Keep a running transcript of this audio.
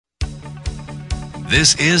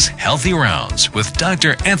This is Healthy Rounds with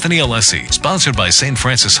Dr. Anthony Alessi, sponsored by St.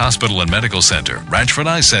 Francis Hospital and Medical Center, Ranchford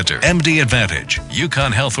Eye Center, MD Advantage,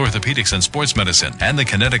 Yukon Health Orthopedics and Sports Medicine, and the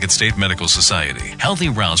Connecticut State Medical Society. Healthy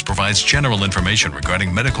Rounds provides general information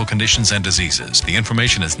regarding medical conditions and diseases. The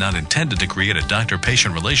information is not intended to create a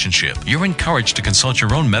doctor-patient relationship. You're encouraged to consult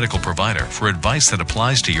your own medical provider for advice that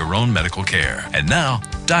applies to your own medical care. And now,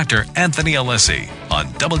 Dr. Anthony Alessi on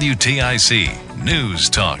WTIC. News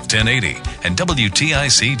Talk 1080 and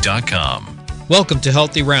WTIC.com. Welcome to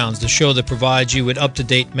Healthy Rounds, the show that provides you with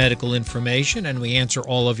up-to-date medical information, and we answer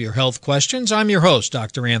all of your health questions. I'm your host,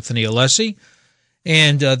 Dr. Anthony Alessi,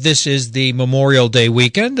 and this is the Memorial Day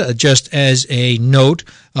weekend. Just as a note,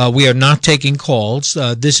 we are not taking calls.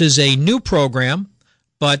 This is a new program,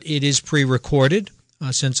 but it is pre-recorded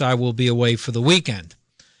since I will be away for the weekend.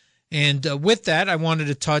 And with that, I wanted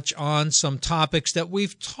to touch on some topics that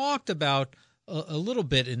we've talked about a little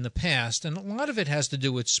bit in the past, and a lot of it has to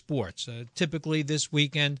do with sports. Typically this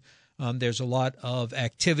weekend, there's a lot of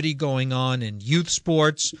activity going on in youth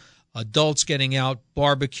sports, adults getting out,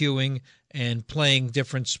 barbecuing, and playing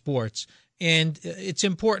different sports. And it's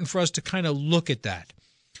important for us to kind of look at that.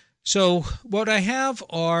 So what I have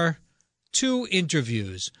are two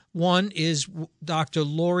interviews. One is Dr.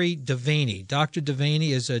 Lori Devaney. Dr.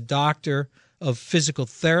 Devaney is a doctor of physical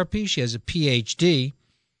therapy. She has a PhD.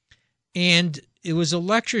 And it was a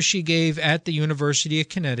lecture she gave at the University of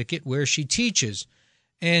Connecticut where she teaches,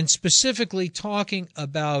 and specifically talking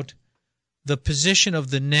about the position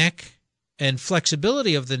of the neck and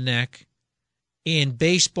flexibility of the neck in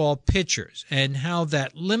baseball pitchers and how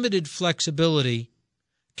that limited flexibility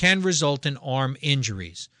can result in arm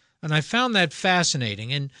injuries. And I found that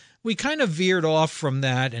fascinating. And we kind of veered off from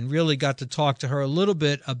that and really got to talk to her a little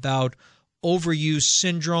bit about overuse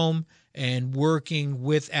syndrome and working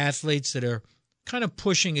with athletes that are kind of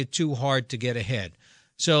pushing it too hard to get ahead.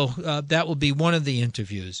 So that will be one of the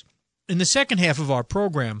interviews. In the second half of our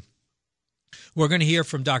program, we're going to hear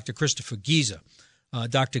from Dr. Christopher Giza.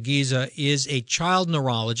 Dr. Giza is a child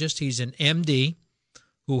neurologist. He's an MD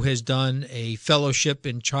who has done a fellowship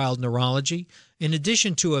in child neurology in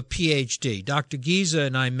addition to a PhD. Dr. Giza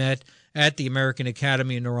and I met at the American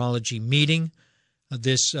Academy of Neurology meeting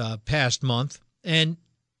this past month, and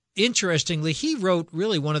interestingly, he wrote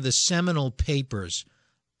really one of the seminal papers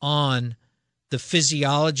on the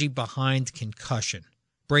physiology behind concussion,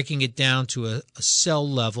 breaking it down to a cell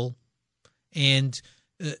level. And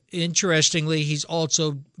interestingly, he's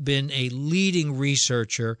also been a leading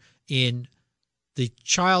researcher in the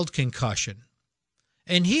child concussion.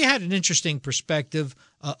 And he had an interesting perspective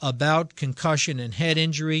about concussion and head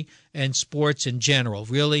injury and sports in general,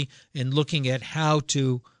 really in looking at how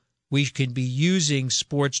we could be using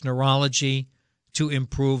sports neurology to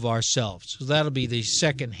improve ourselves. So that'll be the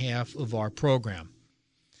second half of our program.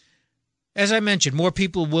 As I mentioned, more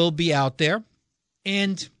people will be out there,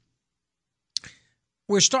 and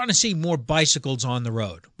we're starting to see more bicycles on the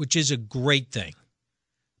road, which is a great thing.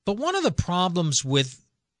 But one of the problems with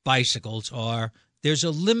bicycles are there's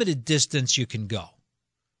a limited distance you can go,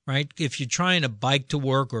 right? If you're trying to bike to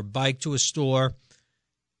work or bike to a store,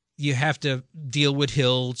 you have to deal with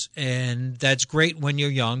hills, and that's great when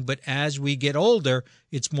you're young, but as we get older,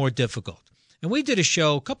 it's more difficult. And we did a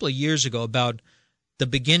show a couple of years ago about the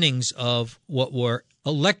beginnings of what were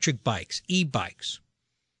electric bikes, e-bikes.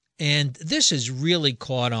 And this has really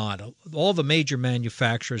caught on. All the major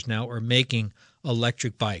manufacturers now are making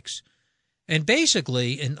electric bikes. And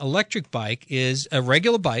basically, an electric bike is a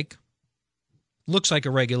regular bike, looks like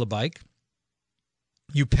a regular bike.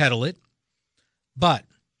 You pedal it, but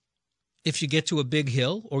if you get to a big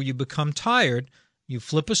hill or you become tired, you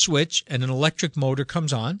flip a switch and an electric motor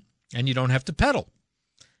comes on, and you don't have to pedal.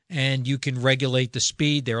 And you can regulate the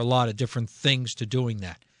speed. There are a lot of different things to doing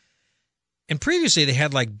that. And previously they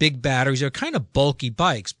had like big batteries. They're kind of bulky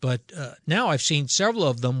bikes, but now I've seen several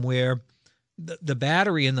of them where the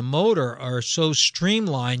battery and the motor are so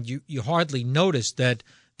streamlined you hardly notice that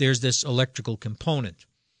there's this electrical component.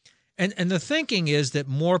 And the thinking is that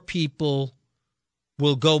more people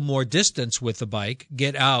will go more distance with the bike,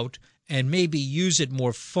 get out, and maybe use it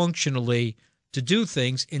more functionally to do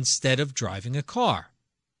things instead of driving a car.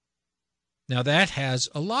 Now, that has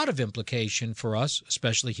a lot of implication for us,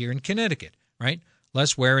 especially here in Connecticut, right?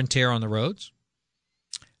 Less wear and tear on the roads,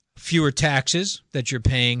 fewer taxes that you're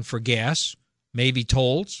paying for gas, maybe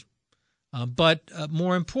tolls, but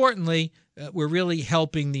more importantly, we're really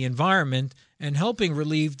helping the environment and helping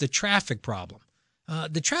relieve the traffic problem.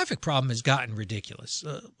 The traffic problem has gotten ridiculous.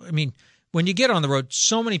 I mean, when you get on the road,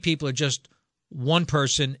 so many people are just one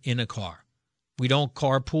person in a car. We don't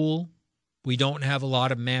carpool. We don't have a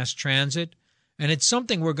lot of mass transit. and it's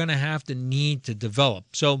something we're going to have to need to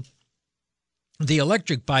develop. So the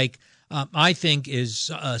electric bike, I think,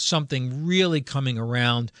 is something really coming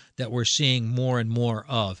around that we're seeing more and more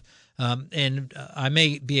of. And I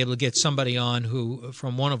may be able to get somebody on who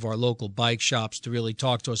from one of our local bike shops to really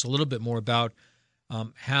talk to us a little bit more about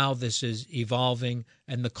how this is evolving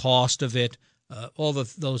and the cost of it, all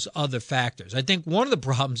those other factors. I think one of the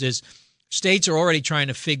problems is states are already trying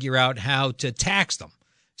to figure out how to tax them.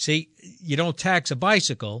 See, you don't tax a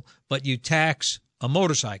bicycle, but you tax a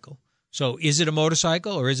motorcycle. So is it a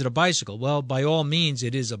motorcycle or is it a bicycle? Well, by all means,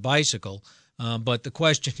 it is a bicycle, but the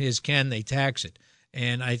question is, can they tax it?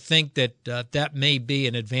 And I think that that may be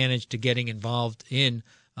an advantage to getting involved in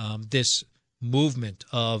this movement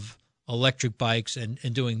of electric bikes and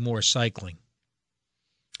doing more cycling.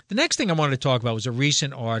 The next thing I wanted to talk about was a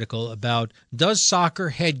recent article about, does soccer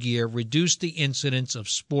headgear reduce the incidence of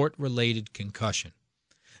sport-related concussion?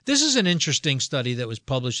 This is an interesting study that was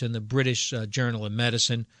published in the British Journal of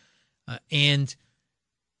Medicine, and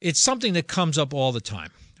it's something that comes up all the time,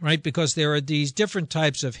 right? Because there are these different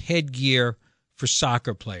types of headgear for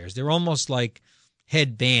soccer players. They're almost like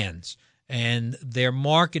headbands, and they're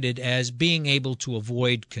marketed as being able to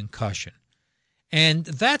avoid concussion. And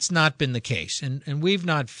that's not been the case, and we've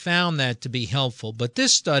not found that to be helpful. But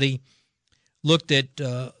this study looked at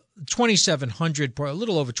 2,700, a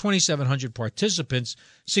little over 2,700 participants,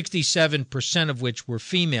 67% of which were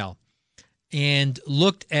female, and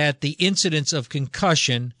looked at the incidence of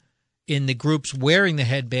concussion in the groups wearing the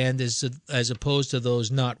headband as opposed to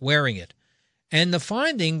those not wearing it. And the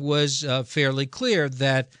finding was fairly clear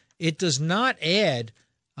that it does not add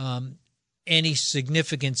any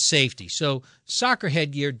significant safety. So soccer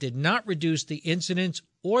headgear did not reduce the incidence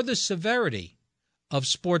or the severity of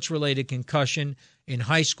sports-related concussion in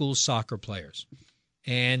high school soccer players.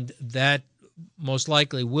 And that most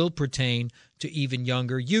likely will pertain to even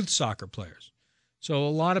younger youth soccer players. So a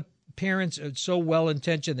lot of parents are so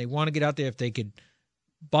well-intentioned, they want to get out there. If they could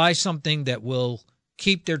buy something that will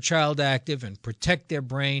keep their child active and protect their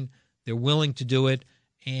brain, they're willing to do it.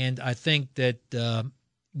 And I think that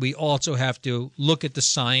we also have to look at the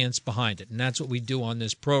science behind it. And that's what we do on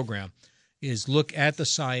this program, is look at the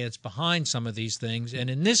science behind some of these things. And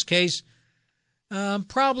in this case,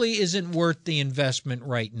 probably isn't worth the investment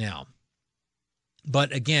right now.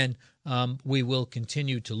 But again, we will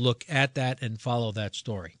continue to look at that and follow that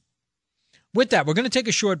story. With that, we're going to take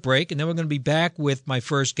a short break, and then we're going to be back with my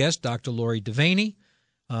first guest, Dr. Lori Devaney.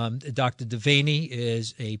 Dr. Devaney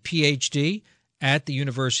is a PhD at the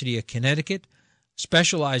University of Connecticut,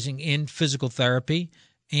 specializing in physical therapy,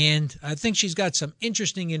 and I think she's got some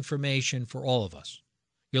interesting information for all of us.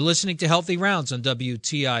 You're listening to Healthy Rounds on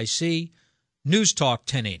WTIC News Talk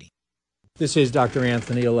 1080. This is Dr.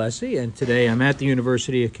 Anthony Alessi, and today I'm at the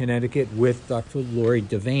University of Connecticut with Dr. Lori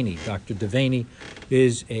Devaney. Dr. Devaney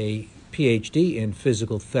is a PhD in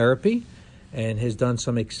physical therapy and has done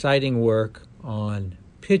some exciting work on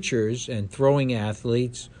pitchers and throwing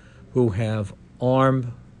athletes who have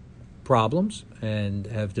arm problems and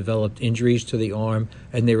have developed injuries to the arm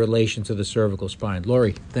and their relation to the cervical spine.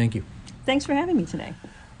 Lori, thank you. Thanks for having me today.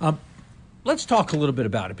 Let's talk a little bit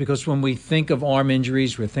about it, because when we think of arm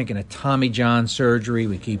injuries, we're thinking of Tommy John surgery.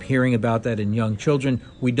 We keep hearing about that in young children.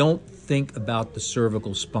 We don't think about the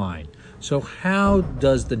cervical spine. So how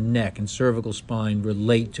does the neck and cervical spine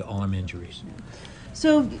relate to arm injuries?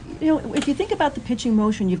 So, if you think about the pitching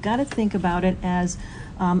motion, you've got to think about it as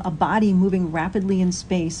a body moving rapidly in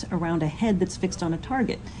space around a head that's fixed on a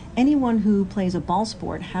target. Anyone who plays a ball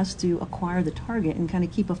sport has to acquire the target and kind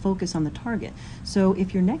of keep a focus on the target. So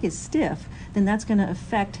if your neck is stiff, then that's going to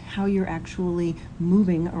affect how you're actually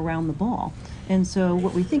moving around the ball. And so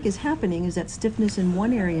what we think is happening is that stiffness in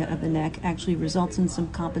one area of the neck actually results in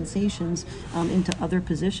some compensations into other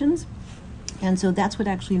positions. And so that's what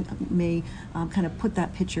actually may kind of put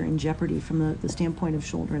that pitcher in jeopardy from the standpoint of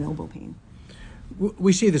shoulder and elbow pain.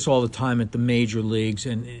 We see this all the time at the major leagues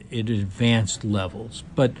and at advanced levels,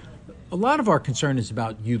 but a lot of our concern is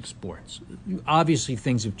about youth sports. Obviously,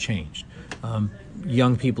 things have changed.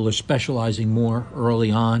 Young people are specializing more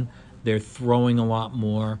early on. They're throwing a lot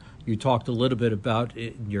more. You talked a little bit about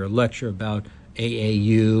your lecture about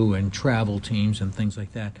AAU and travel teams and things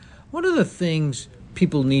like that. What are the things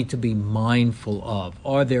people need to be mindful of?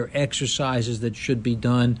 Are there exercises that should be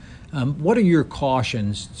done? What are your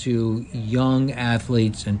cautions to young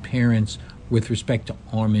athletes and parents with respect to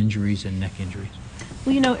arm injuries and neck injuries?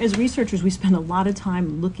 Well, as researchers, we spend a lot of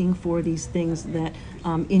time looking for these things that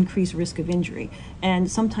increase risk of injury. And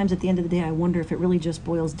sometimes at the end of the day, I wonder if it really just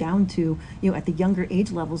boils down to, at the younger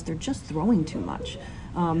age levels, they're just throwing too much.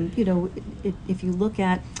 If you look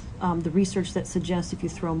at the research that suggests if you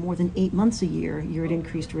throw more than 8 months a year, you're at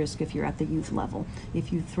increased risk if you're at the youth level.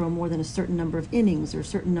 If you throw more than a certain number of innings or a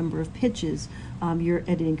certain number of pitches, you're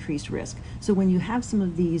at an increased risk. So when you have some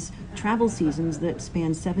of these travel seasons that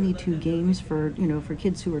span 72 games for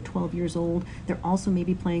kids who are 12 years old, they're also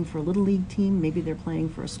maybe playing for a little league team, maybe they're playing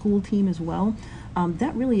for a school team as well.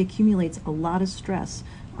 That really accumulates a lot of stress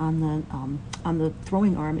on the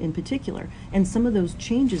throwing arm in particular, and some of those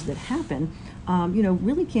changes that happen,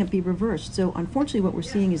 really can't be reversed. So unfortunately, what we're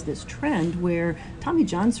seeing is this trend where Tommy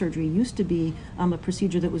John surgery used to be a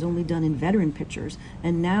procedure that was only done in veteran pitchers,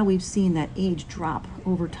 and now we've seen that age drop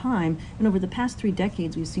over time. And over the past 3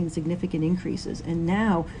 decades, we've seen significant increases. And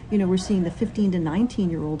now, we're seeing the 15 to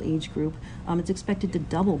 19-year-old age group. It's expected to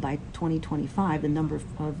double by 2025 the number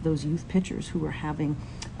of those youth pitchers who are having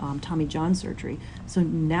Tommy John surgery. So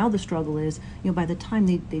now the struggle is, by the time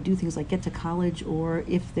they do things like get to college, or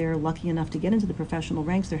if they're lucky enough to get into the professional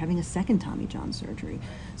ranks, they're having a second Tommy John surgery.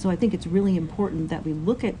 So I think it's really important that we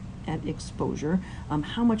look at exposure,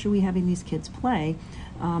 how much are we having these kids play,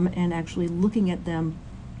 and actually looking at them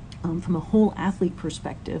from a whole athlete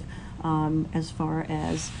perspective, as far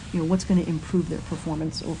as what's going to improve their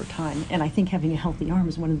performance over time. And I think having a healthy arm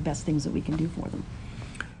is one of the best things that we can do for them.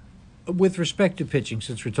 With respect to pitching,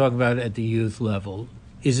 since we're talking about it at the youth level,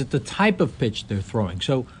 is it the type of pitch they're throwing?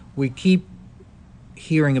 So we keep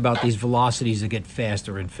hearing about these velocities that get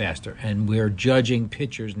faster and faster, and we're judging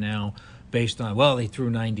pitchers now based on, well, he threw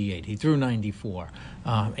 98, he threw 94,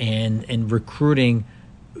 and recruiting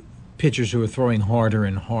pitchers who are throwing harder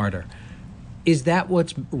and harder. Is that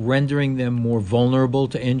what's rendering them more vulnerable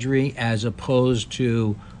to injury as opposed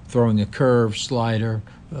to throwing a curve, slider,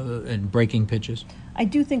 and breaking pitches? I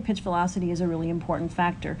do think pitch velocity is a really important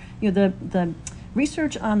factor. The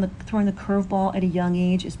research on throwing the curveball at a young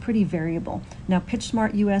age is pretty variable. Now,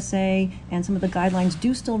 PitchSmart USA and some of the guidelines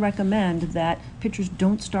do still recommend that pitchers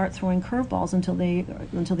don't start throwing curveballs until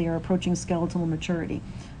they are approaching skeletal maturity.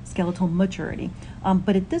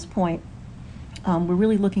 But at this point, we're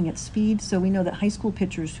really looking at speed. So we know that high school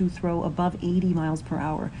pitchers who throw above 80 miles per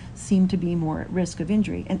hour seem to be more at risk of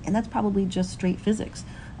injury, and that's probably just straight physics.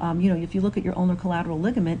 If you look at your ulnar collateral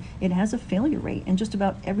ligament, it has a failure rate, and just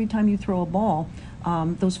about every time you throw a ball,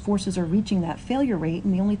 those forces are reaching that failure rate,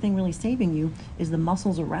 and the only thing really saving you is the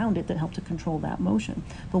muscles around it that help to control that motion.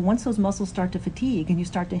 But once those muscles start to fatigue and you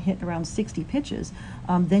start to hit around 60 pitches,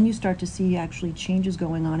 then you start to see actually changes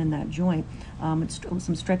going on in that joint,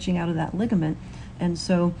 some stretching out of that ligament, and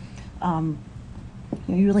so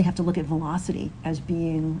you really have to look at velocity as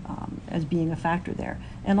being a factor there.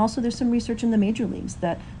 And also, there's some research in the major leagues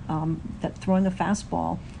that throwing a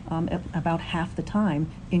fastball at about half the time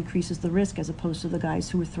increases the risk as opposed to the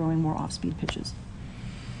guys who are throwing more off-speed pitches.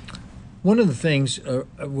 One of the things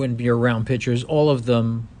when you're around pitchers, all of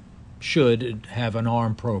them should have an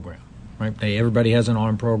arm program, right? Everybody has an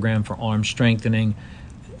arm program for arm strengthening.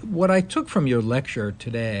 What I took from your lecture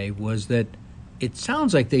today was that it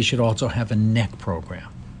sounds like they should also have a neck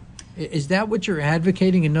program. Is that what you're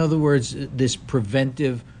advocating? In other words, this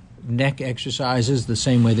preventive neck exercises the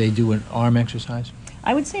same way they do an arm exercise?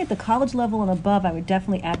 I would say at the college level and above, I would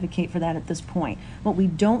definitely advocate for that at this point. What we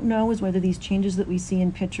don't know is whether these changes that we see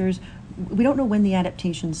in pitchers, we don't know when the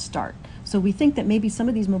adaptations start. So we think that maybe some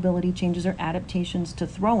of these mobility changes are adaptations to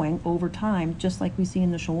throwing over time, just like we see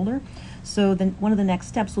in the shoulder. So then one of the next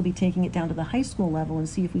steps will be taking it down to the high school level and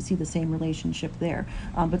see if we see the same relationship there.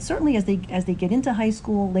 But certainly as they get into high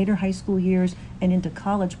school, later high school years, and into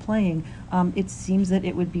college playing, it seems that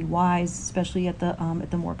it would be wise, especially at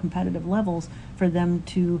the more competitive levels, for them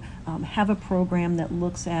to have a program that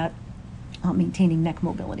looks at maintaining neck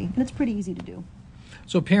mobility. And it's pretty easy to do.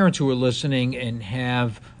 So parents who are listening and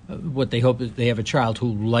have what they hope is they have a child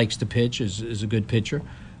who likes to pitch, is a good pitcher,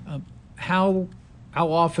 how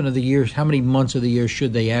often of the year, how many months of the year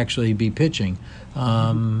should they actually be pitching?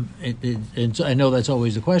 I know that's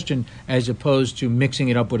always the question, as opposed to mixing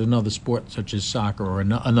it up with another sport such as soccer or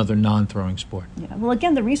another non-throwing sport. Yeah. Well,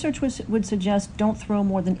 again, the research would suggest don't throw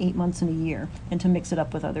more than 8 months in a year and to mix it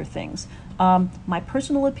up with other things. My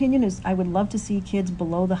personal opinion is I would love to see kids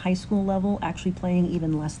below the high school level actually playing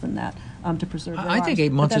even less than that to preserve their arms. I think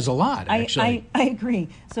 8 months is a lot, actually. I agree.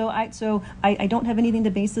 So I don't have anything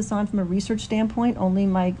to base this on from a research standpoint, only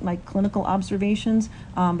my clinical observations.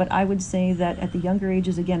 But I would say that at the younger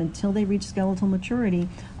ages, again, until they reach skeletal maturity,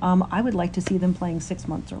 I would like to see them playing 6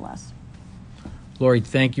 months or less. Lori,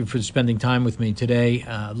 thank you for spending time with me today.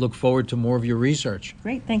 Look forward to more of your research.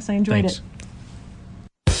 Great. Thanks. I enjoyed it.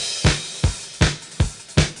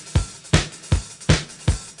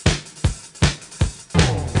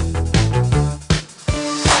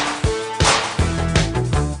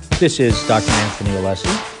 This is Dr. Anthony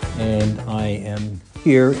Alessi, and I am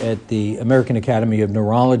here at the American Academy of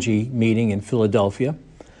Neurology meeting in Philadelphia,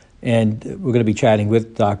 and we're going to be chatting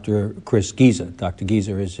with Dr. Chris Giza. Dr.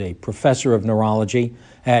 Giza is a professor of neurology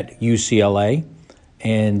at UCLA,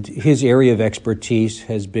 and his area of expertise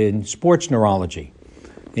has been sports neurology.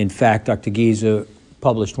 In fact, Dr. Giza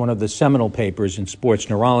published one of the seminal papers in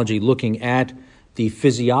sports neurology looking at the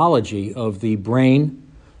physiology of the brain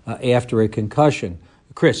after a concussion.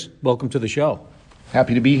 Chris, welcome to the show.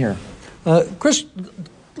 Happy to be here. Chris,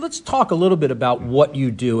 let's talk a little bit about what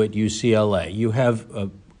you do at UCLA. You have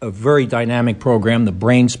a very dynamic program, the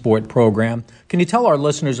Brain Sport program. Can you tell our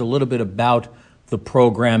listeners a little bit about the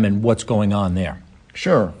program and what's going on there?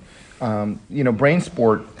 Sure. Brain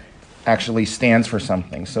Sport actually stands for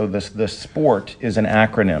something. So the sport is an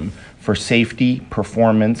acronym for safety,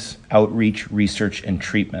 performance, outreach, research, and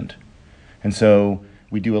treatment. And so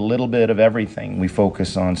we do a little bit of everything. We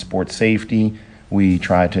focus on sports safety. We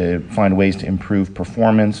try to find ways to improve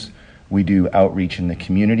performance. We do outreach in the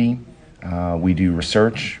community. We do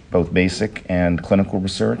research, both basic and clinical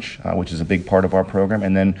research, which is a big part of our program.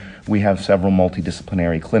 And then we have several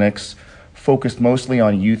multidisciplinary clinics focused mostly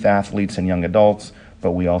on youth athletes and young adults,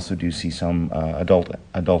 but we also do see some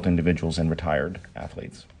adult individuals and retired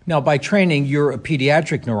athletes. Now, by training, you're a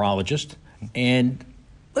pediatric neurologist, and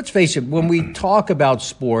let's face it, when we talk about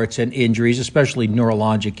sports and injuries, especially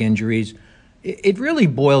neurologic injuries, it really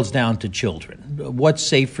boils down to children. What's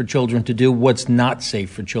safe for children to do, what's not safe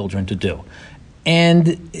for children to do.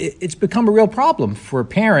 And it's become a real problem for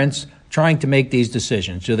parents trying to make these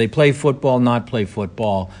decisions. Do they play football, not play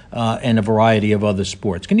football, and a variety of other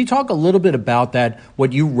sports? Can you talk a little bit about that,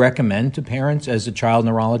 what you recommend to parents as a child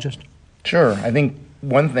neurologist? Sure. I think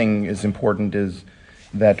one thing is important is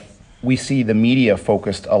that we see the media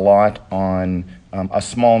focused a lot on a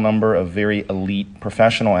small number of very elite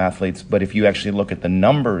professional athletes, but if you actually look at the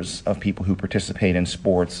numbers of people who participate in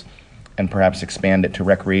sports and perhaps expand it to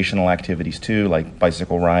recreational activities too, like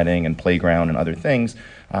bicycle riding and playground and other things,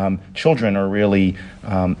 children are really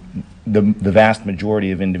the vast majority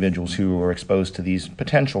of individuals who are exposed to these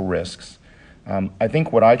potential risks. I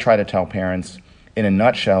think what I try to tell parents in a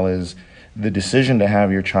nutshell is the decision to have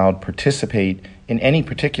your child participate in any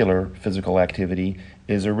particular physical activity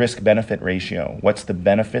is a risk-benefit ratio. What's the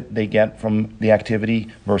benefit they get from the activity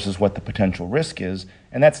versus what the potential risk is?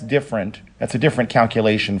 And that's different. That's a different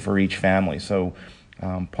calculation for each family. So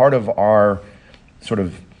part of our sort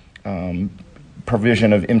of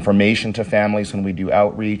provision of information to families when we do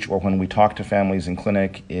outreach or when we talk to families in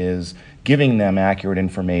clinic is giving them accurate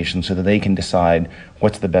information so that they can decide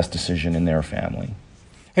what's the best decision in their family.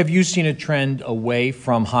 Have you seen a trend away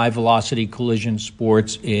from high-velocity collision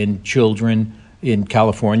sports in children in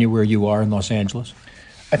California, where you are in Los Angeles?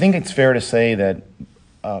 I think it's fair to say that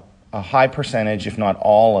a high percentage, if not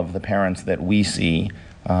all, of the parents that we see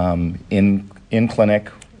in clinic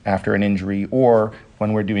after an injury or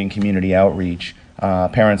when we're doing community outreach,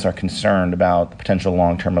 parents are concerned about the potential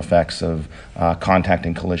long-term effects of contact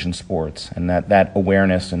and collision sports, and that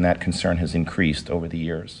awareness and that concern has increased over the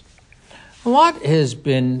years. A lot has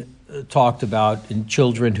been talked about in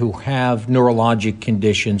children who have neurologic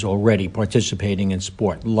conditions already participating in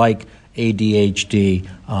sport, like ADHD,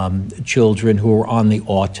 children who are on the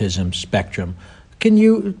autism spectrum. Can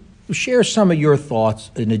you share some of your thoughts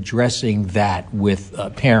in addressing that with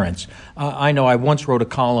parents? I know I once wrote a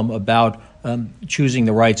column about choosing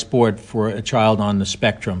the right sport for a child on the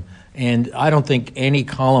spectrum, and I don't think any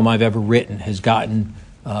column I've ever written has gotten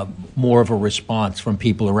more of a response from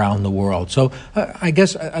people around the world. So I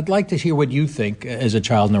guess I'd like to hear what you think as a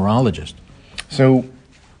child neurologist. So,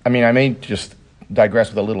 I may just digress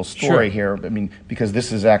with a little story Sure. here. Because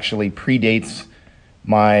this is actually predates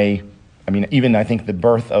even I think the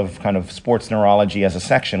birth of kind of sports neurology as a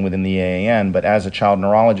section within the AAN, but as a child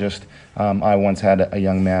neurologist, I once had a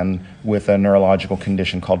young man with a neurological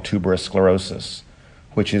condition called tuberous sclerosis,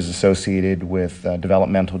 which is associated with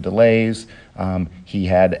developmental delays. He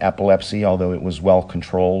had epilepsy, although it was well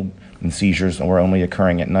controlled, and seizures were only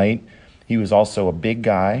occurring at night. He was also a big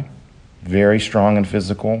guy, very strong and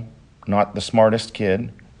physical, not the smartest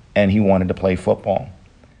kid, and he wanted to play football.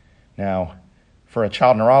 Now, for a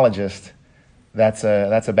child neurologist, that's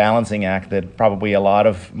a balancing act that probably a lot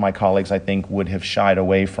of my colleagues, I think, would have shied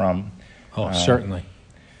away from. Oh, certainly.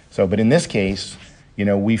 But in this case,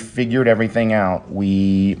 we figured everything out.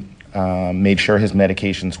 We made sure his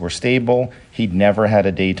medications were stable. He'd never had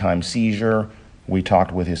a daytime seizure. We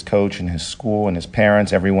talked with his coach and his school and his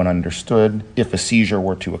parents. Everyone understood if a seizure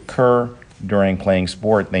were to occur during playing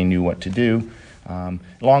sport, they knew what to do.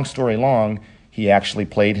 Long story long, he actually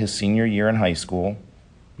played his senior year in high school.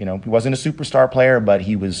 he wasn't a superstar player, but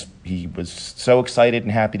he was so excited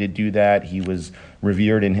and happy to do that. He was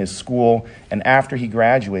revered in his school. And after he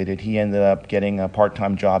graduated, he ended up getting a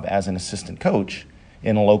part-time job as an assistant coach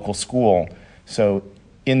in a local school. So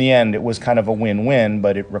in the end, it was kind of a win-win,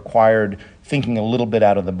 but it required thinking a little bit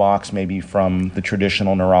out of the box, maybe from the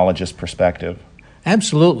traditional neurologist perspective.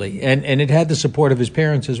 Absolutely, and it had the support of his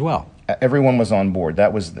parents as well. Everyone was on board.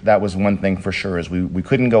 That was one thing for sure. Is we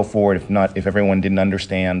couldn't go forward if everyone didn't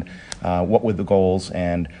understand what were the goals,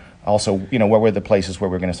 and also what were the places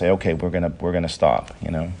where we're going to say, okay, we're going to stop.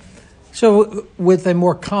 So with a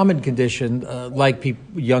more common condition like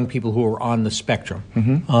young people who are on the spectrum,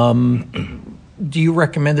 do you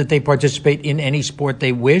recommend that they participate in any sport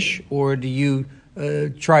they wish, or do you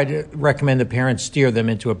try to recommend the parents steer them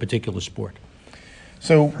into a particular sport?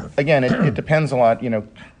 So again, it depends a lot.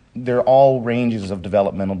 There are all ranges of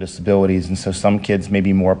developmental disabilities, and so some kids may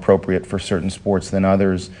be more appropriate for certain sports than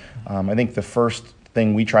others. I think the first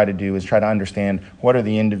thing we try to do is try to understand what are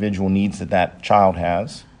the individual needs that child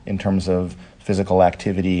has in terms of physical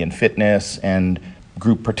activity and fitness and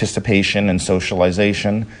group participation and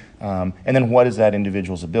socialization, and then what is that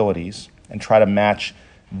individual's abilities, and try to match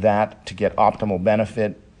that to get optimal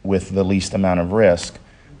benefit with the least amount of risk.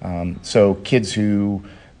 So kids who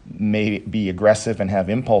may be aggressive and have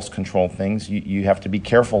impulse control things, you have to be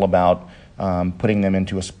careful about putting them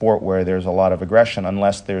into a sport where there's a lot of aggression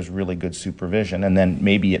unless there's really good supervision, and then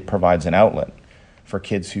maybe it provides an outlet. For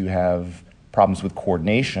kids who have problems with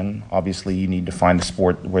coordination, obviously you need to find a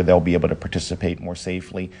sport where they'll be able to participate more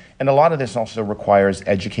safely. And a lot of this also requires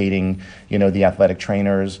educating, the athletic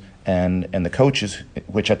trainers and the coaches,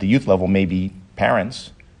 which at the youth level may be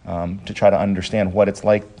parents, to try to understand what it's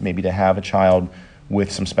like maybe to have a child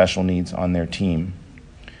with some special needs on their team.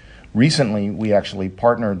 Recently, we actually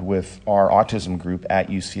partnered with our autism group at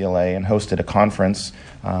UCLA and hosted a conference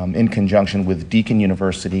in conjunction with Deakin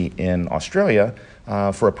University in Australia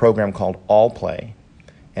for a program called All Play.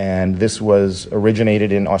 And this was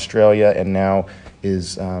originated in Australia and now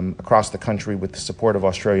is across the country with the support of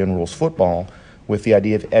Australian Rules Football, with the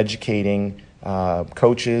idea of educating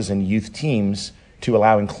coaches and youth teams to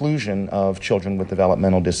allow inclusion of children with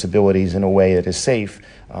developmental disabilities in a way that is safe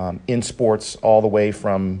in sports, all the way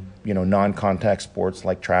from non-contact sports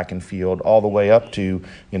like track and field, all the way up to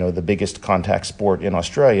the biggest contact sport in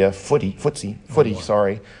Australia, footy.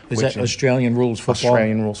 Is that Australian Rules Football?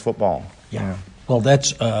 Australian Rules Football. Yeah. Well,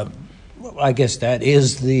 that's I guess that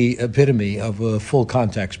is the epitome of a full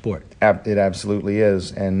contact sport. It absolutely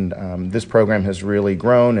is, and this program has really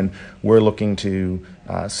grown, and we're looking to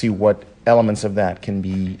see what elements of that can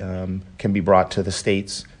be brought to the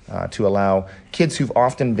States to allow kids who've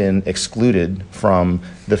often been excluded from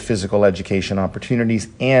the physical education opportunities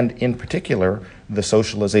and, in particular, the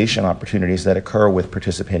socialization opportunities that occur with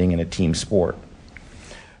participating in a team sport.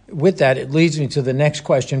 With that, it leads me to the next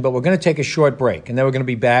question, but we're going to take a short break, and then we're going to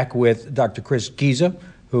be back with Dr. Chris Giza,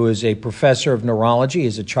 who is a professor of neurology.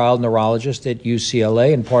 He's a child neurologist at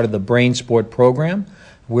UCLA and part of the Brain Sport program.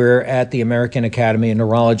 We're at the American Academy of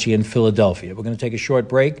Neurology in Philadelphia. We're going to take a short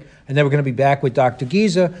break, and then we're going to be back with Dr.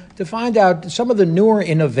 Giza to find out some of the newer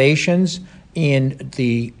innovations in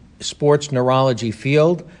the sports neurology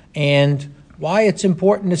field and why it's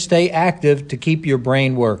important to stay active to keep your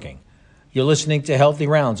brain working. You're listening to Healthy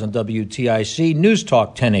Rounds on WTIC News Talk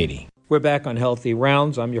 1080. We're back on Healthy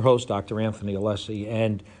Rounds. I'm your host, Dr. Anthony Alessi,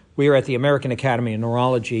 and we are at the American Academy of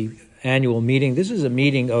Neurology annual meeting. This is a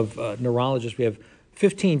meeting of neurologists. We have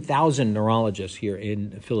 15,000 neurologists here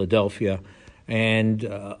in Philadelphia, and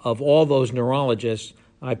of all those neurologists,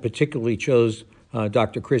 I particularly chose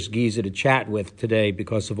Dr. Chris Giza to chat with today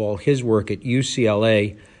because of all his work at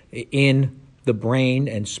UCLA in the brain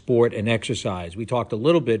and sport and exercise. We talked a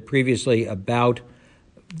little bit previously about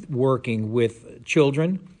working with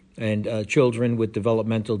children and children with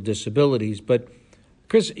developmental disabilities. But,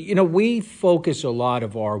 Chris, we focus a lot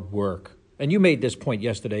of our work, and you made this point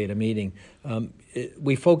yesterday at a meeting,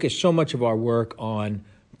 we focus so much of our work on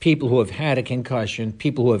people who have had a concussion,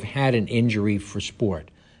 people who have had an injury for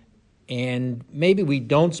sport. And maybe we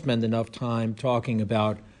don't spend enough time talking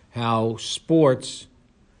about how sports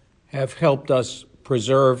have helped us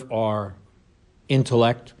preserve our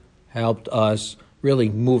intellect, helped us really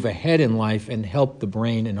move ahead in life, and help the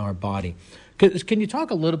brain and our body. Can you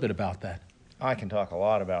talk a little bit about that? I can talk a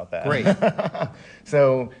lot about that. Great.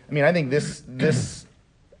 So, I think this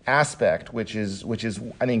aspect, which is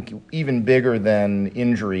I think even bigger than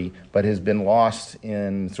injury, but has been lost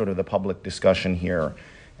in sort of the public discussion here,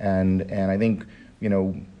 and I think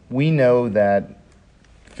we know that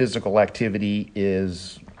physical activity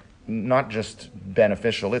is not just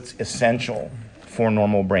beneficial, it's essential for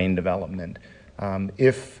normal brain development.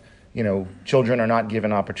 If children are not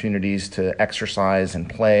given opportunities to exercise and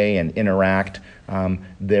play and interact,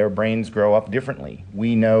 their brains grow up differently.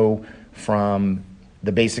 We know from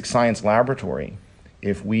the basic science laboratory,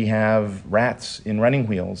 if we have rats in running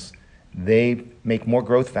wheels, they make more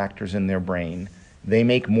growth factors in their brain, they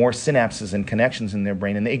make more synapses and connections in their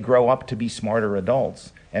brain, and they grow up to be smarter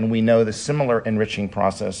adults. And we know the similar enriching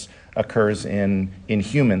process occurs in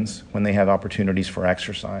humans when they have opportunities for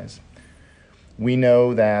exercise. We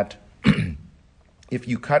know that if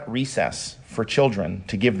you cut recess for children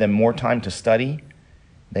to give them more time to study,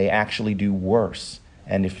 they actually do worse.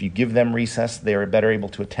 And if you give them recess, they are better able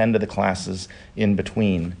to attend to the classes in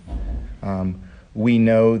between. We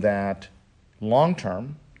know that long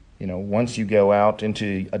term, once you go out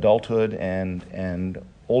into adulthood and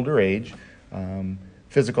older age,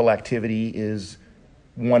 physical activity is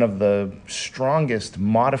one of the strongest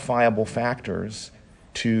modifiable factors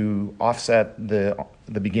to offset the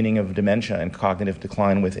beginning of dementia and cognitive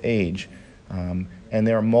decline with age. And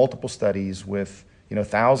there are multiple studies with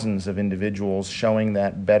thousands of individuals showing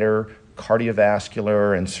that better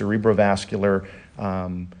cardiovascular and cerebrovascular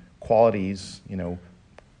qualities,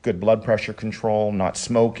 good blood pressure control, not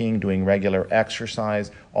smoking, doing regular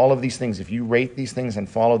exercise, all of these things. If you rate these things and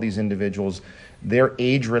follow these individuals, their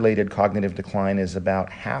age-related cognitive decline is about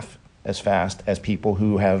half as fast as people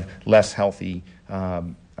who have less healthy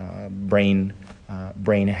brain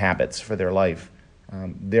habits for their life.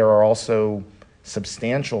 There are also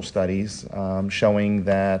substantial studies showing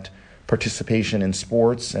that participation in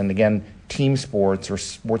sports, and again, team sports or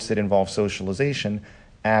sports that involve socialization,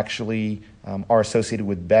 actually are associated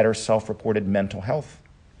with better self-reported mental health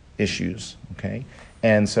issues, okay?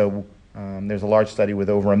 And so there's a large study with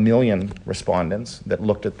over 1 million respondents that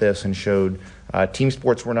looked at this and showed team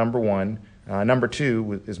sports were number one. Number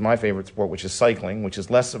two is my favorite sport, which is cycling, which is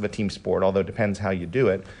less of a team sport, although it depends how you do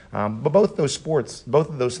it. But both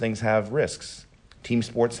of those things have risks. Team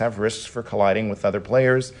sports have risks for colliding with other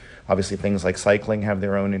players. Obviously, things like cycling have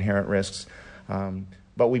their own inherent risks.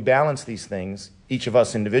 But we balance these things, each of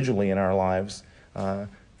us individually in our lives,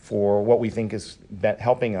 for what we think is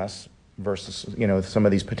helping us versus some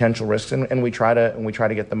of these potential risks, and we try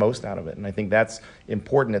to get the most out of it. And I think that's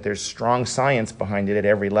important, that there's strong science behind it at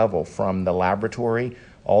every level, from the laboratory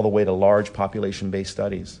all the way to large population-based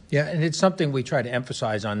studies. Yeah, and it's something we try to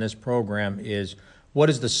emphasize on this program is, what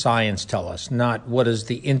does the science tell us, not what does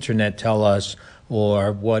the internet tell us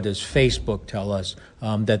or what does Facebook tell us,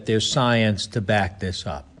 that there's science to back this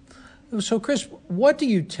up. So, Chris, what do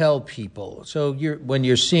you tell people? So when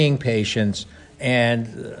you're seeing patients and,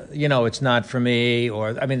 it's not for me,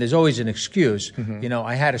 or, there's always an excuse. Mm-hmm.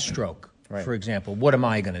 I had a stroke, right, for example. What am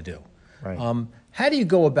I going to do? Right. How do you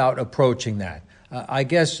go about approaching that? I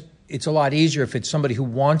guess it's a lot easier if it's somebody who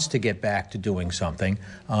wants to get back to doing something,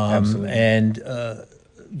 but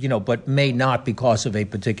may not because of a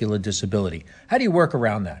particular disability. How do you work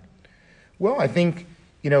around that? Well, I think,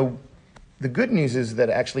 the good news is that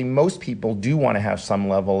actually most people do want to have some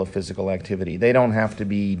level of physical activity. They don't have to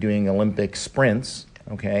be doing Olympic sprints,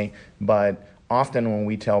 okay? But often when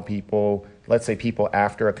we tell people, let's say people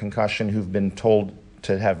after a concussion who've been told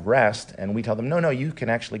to have rest, and we tell them, no, you can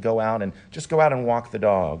actually go out and walk the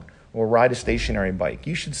dog or ride a stationary bike.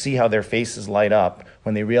 You should see how their faces light up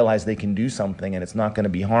when they realize they can do something and it's not going to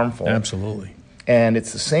be harmful. Absolutely. And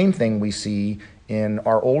it's the same thing we see in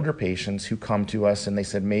our older patients who come to us and they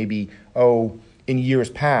said maybe, in years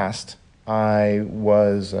past, I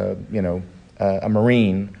was, a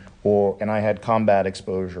Marine, and I had combat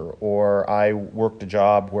exposure, or I worked a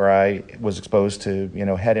job where I was exposed to,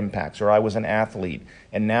 head impacts, or I was an athlete,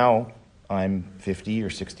 and now I'm 50 or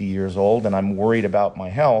 60 years old and I'm worried about my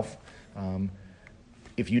health.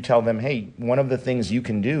 If you tell them, hey, one of the things you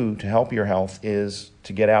can do to help your health is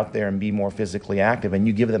to get out there and be more physically active, and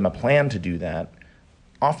you give them a plan to do that,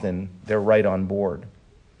 often they're right on board.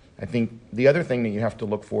 I think the other thing that you have to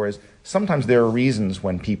look for is sometimes there are reasons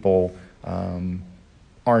when people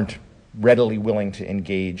aren't readily willing to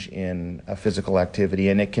engage in a physical activity,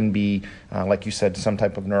 and it can be, like you said, some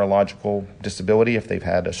type of neurological disability if they've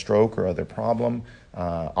had a stroke or other problem.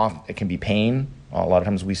 It can be pain. A lot of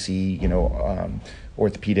times we see,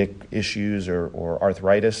 orthopedic issues or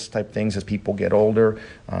arthritis type things as people get older.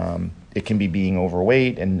 It can be being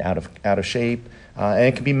overweight and out of shape, and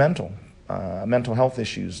it can be mental health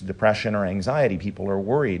issues, depression or anxiety. People are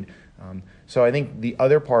worried. So I think the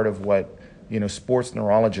other part of what sports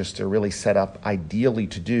neurologists are really set up ideally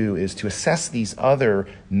to do is to assess these other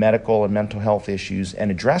medical and mental health issues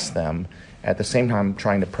and address them, at the same time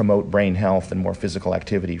trying to promote brain health and more physical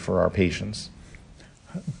activity for our patients.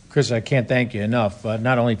 Chris, I can't thank you enough,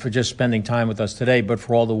 not only for just spending time with us today, but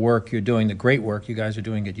for all the work you're doing, the great work you guys are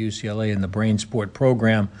doing at UCLA in the Brain Sport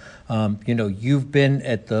program. You've been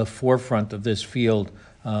at the forefront of this field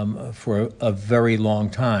for a very long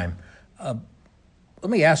time. Let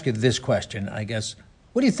me ask you this question, I guess.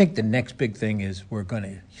 What do you think the next big thing is we're going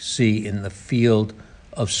to see in the field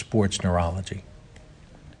of sports neurology?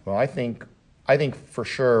 Well, I think for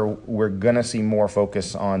sure we're going to see more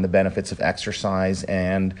focus on the benefits of exercise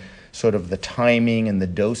and sort of the timing and the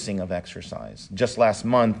dosing of exercise. Just last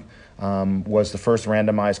month was the first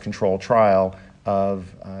randomized controlled trial of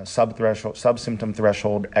subsymptom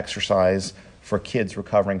threshold exercise for kids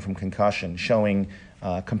recovering from concussion, showing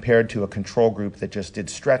compared to a control group that just did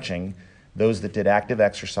stretching, those that did active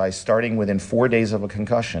exercise starting within 4 days of a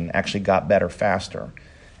concussion actually got better faster.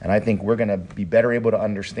 And I think we're going to be better able to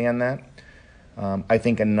understand that. I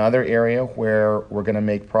think another area where we're going to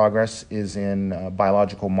make progress is in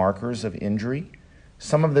biological markers of injury.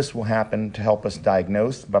 Some of this will happen to help us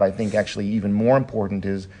diagnose, but I think actually even more important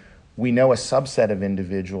is we know a subset of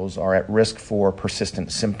individuals are at risk for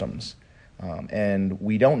persistent symptoms. And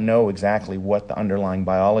we don't know exactly what the underlying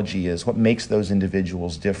biology is, what makes those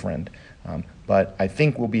individuals different. But I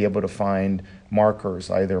think we'll be able to find markers,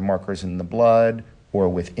 either markers in the blood or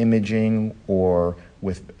with imaging or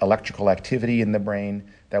with electrical activity in the brain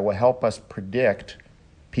that will help us predict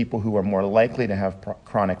people who are more likely to have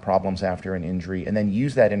chronic problems after an injury, and then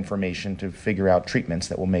use that information to figure out treatments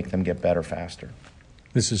that will make them get better faster.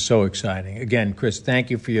 This is so exciting. Again, Chris, thank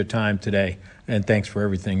you for your time today, and thanks for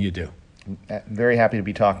everything you do. Very happy to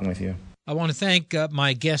be talking with you. I want to thank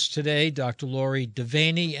my guests today, Dr. Lori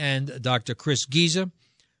Devaney and Dr. Chris Giza,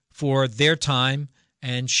 for their time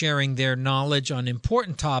and sharing their knowledge on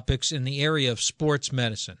important topics in the area of sports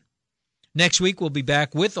medicine. Next week, we'll be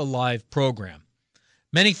back with a live program.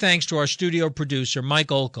 Many thanks to our studio producer, Mike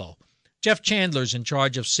Olko. Jeff Chandler's in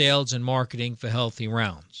charge of sales and marketing for Healthy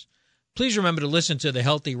Rounds. Please remember to listen to the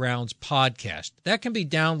Healthy Rounds podcast. That can be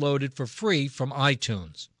downloaded for free from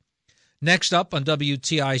iTunes. Next up on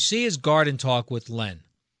WTIC is Garden Talk with Len.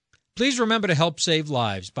 Please remember to help save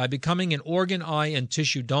lives by becoming an organ, eye, and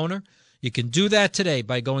tissue donor. You can do that today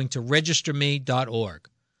by going to registerme.org.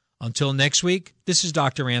 Until next week, this is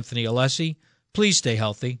Dr. Anthony Alessi. Please stay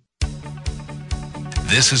healthy.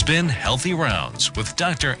 This has been Healthy Rounds with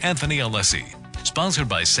Dr. Anthony Alessi, sponsored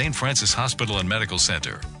by St. Francis Hospital and Medical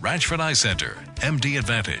Center, Ratchford Eye Center, MD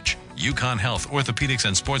Advantage, UConn Health Orthopedics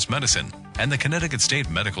and Sports Medicine, and the Connecticut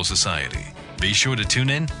State Medical Society. Be sure to tune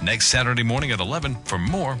in next Saturday morning at 11 for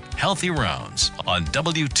more Healthy Rounds on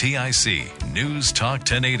WTIC News Talk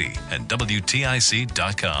 1080 and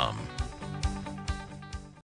WTIC.com.